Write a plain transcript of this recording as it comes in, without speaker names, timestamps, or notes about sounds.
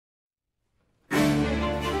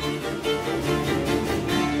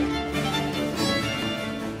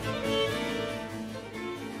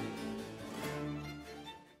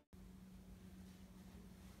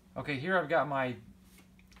Okay, here I've got my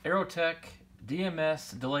Aerotech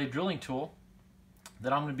DMS delay drilling tool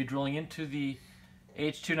that I'm going to be drilling into the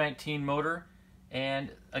H219 motor.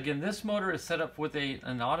 And again, this motor is set up with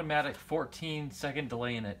an automatic 14-second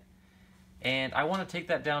delay in it. And I want to take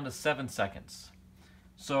that down to 7 seconds.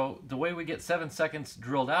 So the way we get 7 seconds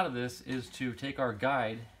drilled out of this is to take our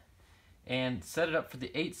guide and set it up for the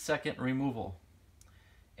 8-second removal.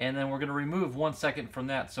 And then we're going to remove 1 second from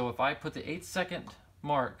that. So if I put the 8-second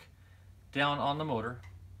mark down on the motor,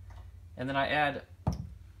 and then I add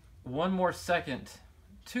 1 more second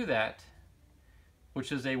to that,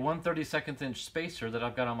 which is a 1/32 inch spacer that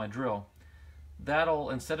I've got on my drill,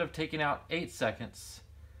 that'll, instead of taking out 8 seconds,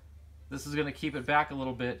 this is going to keep it back a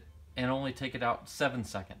little bit and only take it out 7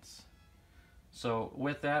 seconds. So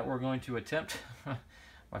with that, we're going to attempt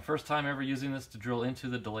my first time ever using this to drill into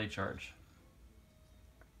the delay charge.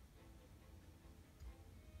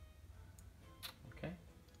 Okay.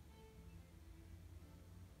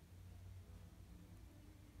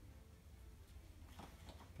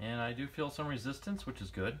 And I do feel some resistance, which is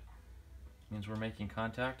good. Means we're making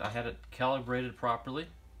contact. I had it calibrated properly.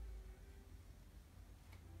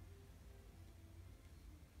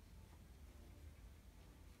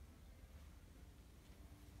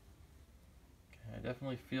 Okay, I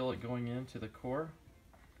definitely feel it going into the core.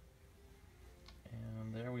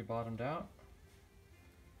 And there we bottomed out.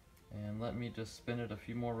 And let me just spin it a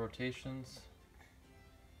few more rotations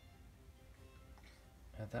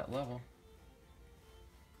at that level.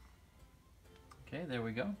 Okay, there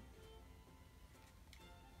we go.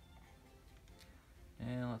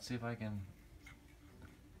 And let's see if I can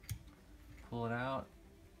pull it out.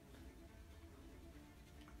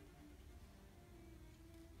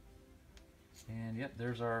 And yep,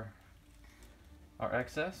 there's our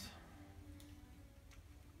excess.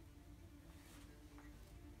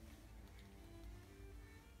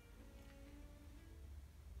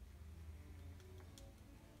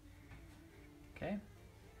 Okay.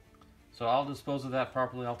 So I'll dispose of that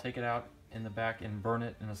properly. I'll take it out in the back and burn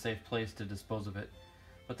it in a safe place to dispose of it.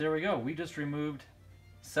 But there we go. We just removed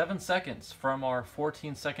 7 seconds from our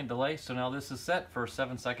 14-second delay. So now this is set for a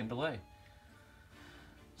 7-second delay.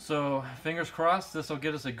 So fingers crossed, this will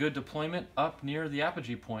get us a good deployment up near the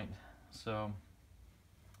Apogee point. So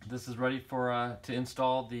this is ready for to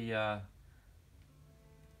install the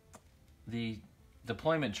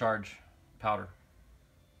deployment charge powder.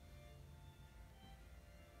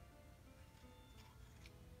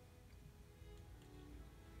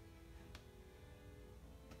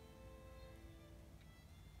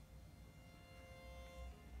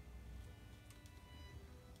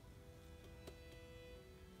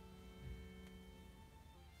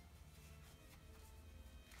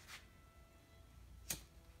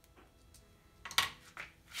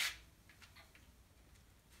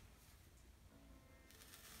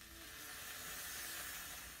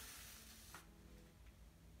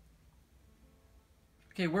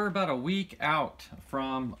 Okay, we're about a week out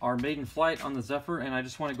from our maiden flight on the Zephyr, and I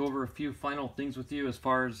just want to go over a few final things with you as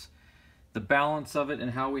far as the balance of it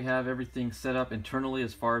and how we have everything set up internally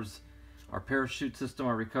as far as our parachute system,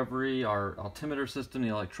 our recovery, our altimeter system, the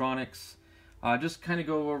electronics. Just kind of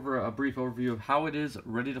go over a brief overview of how it is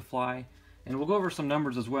ready to fly, and we'll go over some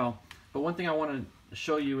numbers as well. But one thing I want to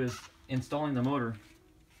show you is installing the motor.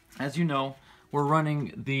 As you know, we're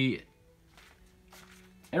running the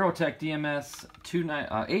Aerotech DMS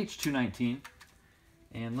H219,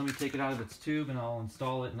 and let me take it out of its tube and I'll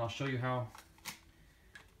install it and I'll show you how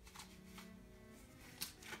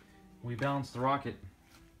we balance the rocket.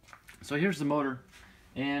 So here's the motor,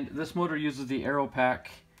 and this motor uses the Aeropack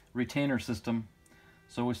retainer system.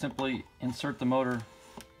 So we simply insert the motor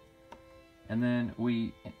and then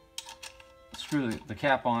we screw the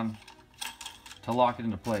cap on to lock it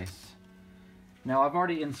into place. Now I've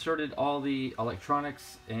already inserted all the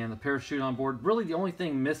electronics and the parachute on board. Really the only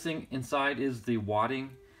thing missing inside is the wadding,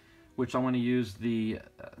 which I want to use the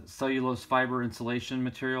cellulose fiber insulation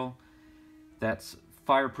material. That's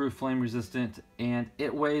fireproof, flame resistant, and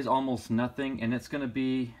it weighs almost nothing, and it's going to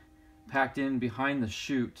be packed in behind the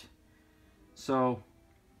chute. So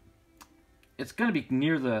it's going to be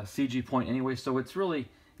near the CG point anyway, so it's really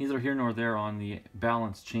neither here nor there on the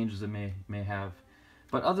balance changes it may have.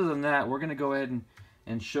 But other than that, we're going to go ahead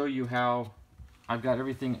and show you how I've got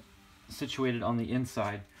everything situated on the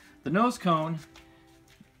inside. The nose cone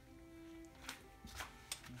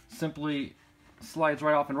simply slides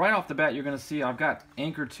right off, and right off the bat you're going to see I've got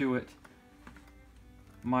anchored to it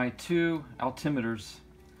my 2 altimeters.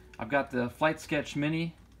 I've got the Flight Sketch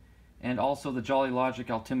Mini and also the Jolly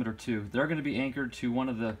Logic Altimeter 2. They're going to be anchored to one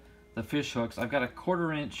of the fish hooks. I've got a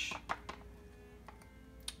 1/4 inch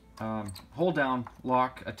hold down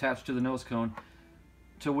lock attached to the nose cone,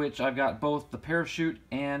 to which I've got both the parachute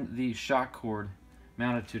and the shock cord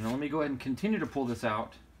mounted to. Now let me go ahead and continue to pull this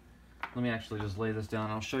out. Let me actually just lay this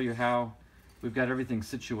down. I'll show you how we've got everything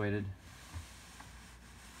situated.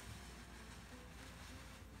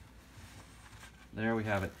 There we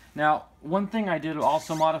have it. Now, one thing I did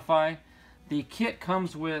also modify, the kit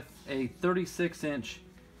comes with a 36-inch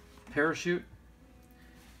parachute.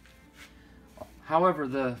 However,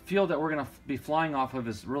 the field that we're going to be flying off of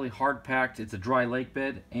is really hard packed. It's a dry lake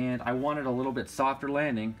bed, and I wanted a little bit softer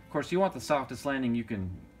landing. Of course, you want the softest landing you can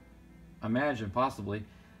imagine, possibly.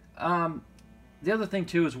 The other thing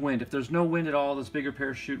too is wind. If there's no wind at all, this bigger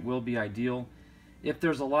parachute will be ideal. If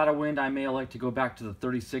there's a lot of wind, I may like to go back to the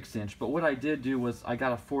 36-inch. But what I did do was I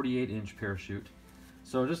got a 48-inch parachute.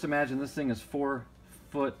 So just imagine this thing is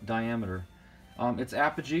 4-foot diameter. It's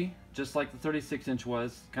Apogee, just like the 36-inch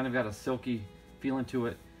was. Kind of got a silky feeling to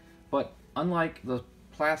it. But unlike the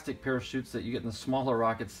plastic parachutes that you get in the smaller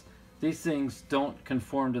rockets, these things don't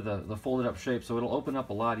conform to the folded up shape, so it'll open up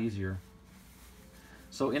a lot easier.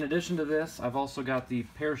 So in addition to this, I've also got the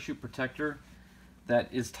parachute protector that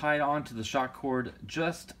is tied onto the shock cord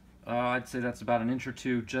just, I'd say that's about 1 inch or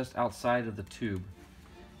 2 just outside of the tube.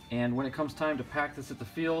 And when it comes time to pack this at the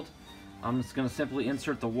field, I'm just going to simply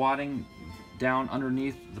insert the wadding down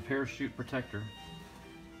underneath the parachute protector.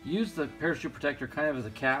 Use the parachute protector kind of as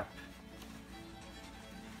a cap,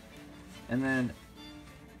 and then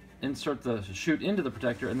insert the chute into the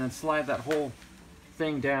protector, and then slide that whole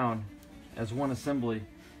thing down as one assembly.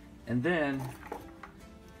 And then,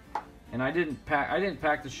 and I didn't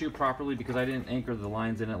pack the chute properly because I didn't anchor the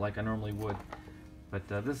lines in it like I normally would. But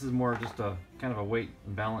this is more just a kind of a weight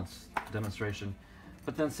and balance demonstration.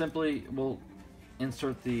 But then simply we'll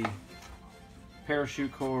insert the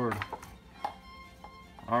parachute cord,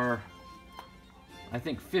 our, I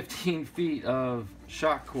think 15 feet of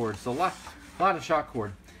shock cord, so a lot of shock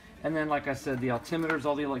cord. And then, like I said, the altimeters,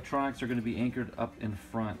 all the electronics are going to be anchored up in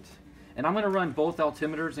front. And I'm going to run both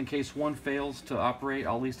altimeters in case one fails to operate.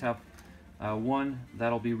 I'll at least have one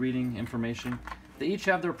that'll be reading information. They each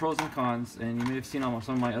have their pros and cons, and you may have seen on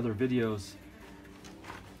some of my other videos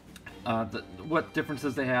what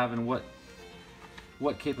differences they have and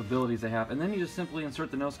what capabilities they have. And then you just simply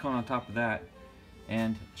insert the nose cone on top of that,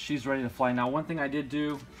 and she's ready to fly. Now, one thing I did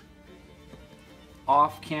do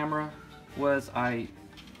off camera was I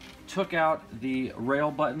took out the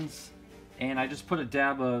rail buttons and I just put a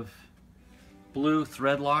dab of blue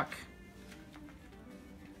thread lock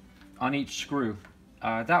on each screw.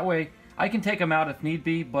 That way I can take them out if need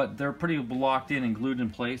be, but they're pretty locked in and glued in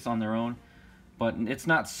place on their own. But it's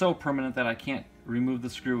not so permanent that I can't remove the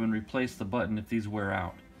screw and replace the button if these wear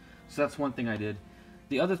out. So that's one thing I did.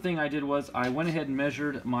 The other thing I did was I went ahead and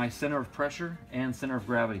measured my center of pressure and center of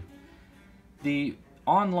gravity. The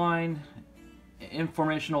online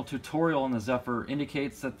informational tutorial on the Zephyr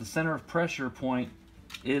indicates that the center of pressure point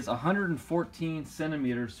is 114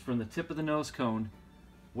 centimeters from the tip of the nose cone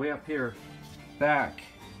way up here back,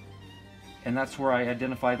 and that's where I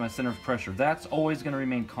identified my center of pressure. That's always going to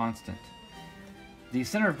remain constant. The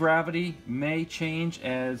center of gravity may change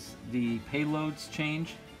as the payloads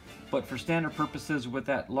change, but for standard purposes with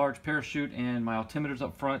that large parachute and my altimeters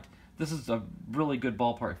up front, this is a really good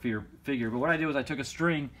ballpark figure. But what I did was I took a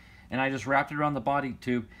string and I just wrapped it around the body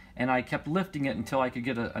tube, and I kept lifting it until I could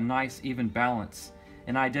get a nice even balance.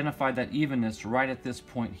 And I identified that evenness right at this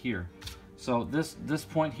point here. So this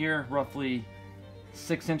point here, roughly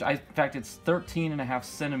 6 inches, in fact it's 13.5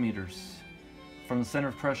 centimeters from the center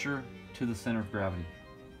of pressure to the center of gravity.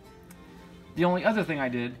 The only other thing I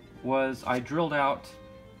did was I drilled out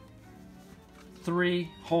 3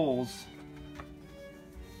 holes,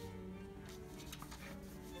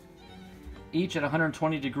 each at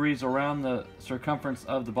 120 degrees around the circumference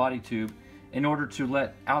of the body tube, in order to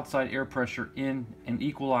let outside air pressure in and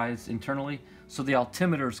equalize internally, so the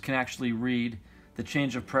altimeters can actually read the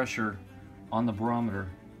change of pressure on the barometer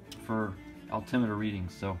for altimeter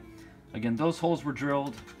readings. So again, those holes were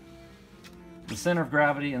drilled, the center of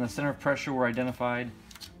gravity and the center of pressure were identified,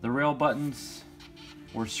 the rail buttons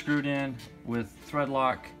were screwed in with thread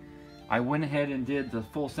lock. I went ahead and did the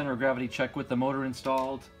full center of gravity check with the motor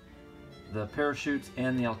installed, the parachutes,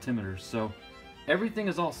 and the altimeters. So everything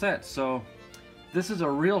is all set. So this is a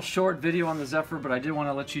real short video on the Zephyr, but I did want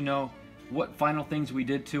to let you know what final things we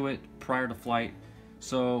did to it prior to flight.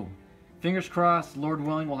 So fingers crossed, Lord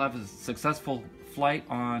willing, we'll have a successful flight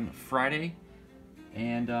on Friday.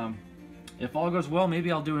 And if all goes well,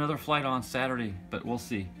 maybe I'll do another flight on Saturday, but we'll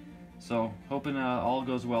see. So hoping all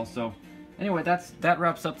goes well. So anyway, that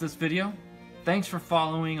wraps up this video. Thanks for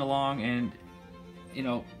following along, and you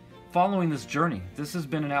know, following this journey. This has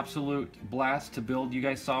been an absolute blast to build. You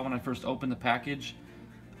guys saw when I first opened the package,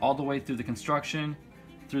 all the way through the construction,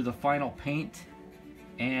 through the final paint,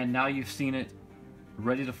 and now you've seen it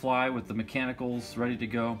ready to fly with the mechanicals ready to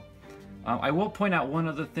go. I will point out one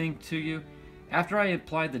other thing to you. After I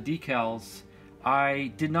applied the decals,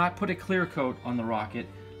 I did not put a clear coat on the rocket.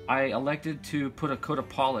 I elected to put a coat of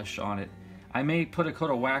polish on it. I may put a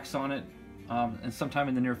coat of wax on it and sometime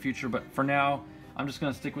in the near future, but for now I'm just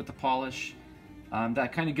going to stick with the polish.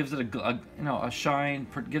 That kind of gives it a shine,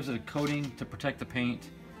 gives it a coating to protect the paint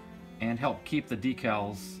and help keep the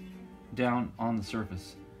decals down on the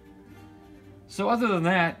surface. So other than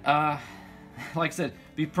that, like I said,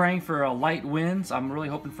 be praying for light winds. I'm really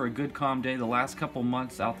hoping for a good calm day. The last couple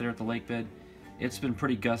months out there at the lake bed, it's been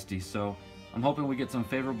pretty gusty, so I'm hoping we get some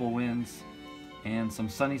favorable winds and some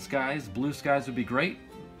sunny skies. Blue skies would be great.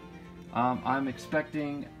 I'm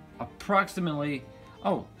expecting approximately,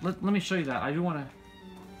 let me show you that. I do want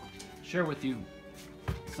to share with you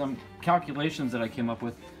some calculations that I came up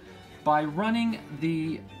with. By running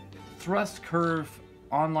the thrust curve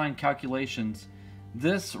online calculations,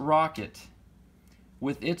 this rocket,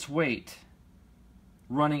 with its weight,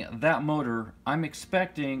 running that motor, I'm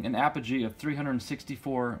expecting an apogee of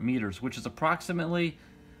 364 meters, which is approximately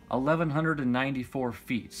 1,194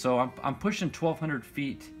 feet. So I'm pushing 1,200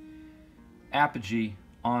 feet apogee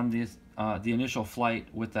on this, the initial flight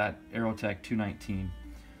with that Aerotech 219.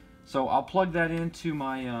 So I'll plug that into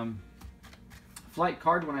my flight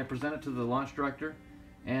card when I present it to the launch director,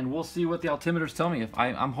 and we'll see what the altimeters tell me. If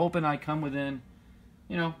I'm hoping I come within,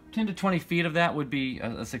 10 to 20 feet of that would be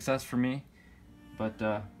a success for me. But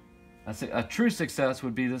a true success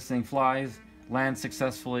would be this thing flies, lands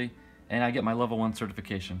successfully, and I get my level 1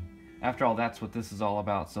 certification. After all, that's what this is all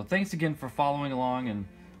about. So thanks again for following along and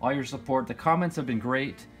all your support. The comments have been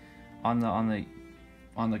great on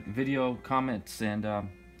the video comments, and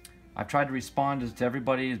I've tried to respond to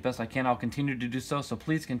everybody as best I can. I'll continue to do so. So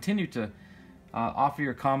please continue to offer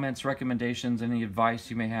your comments, recommendations, any advice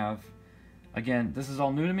you may have. Again, this is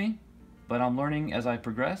all new to me, but I'm learning as I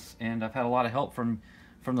progress, and I've had a lot of help from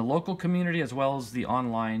the local community as well as the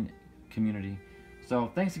online community.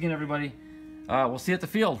 So thanks again, everybody. We'll see you at the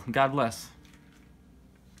field. God bless.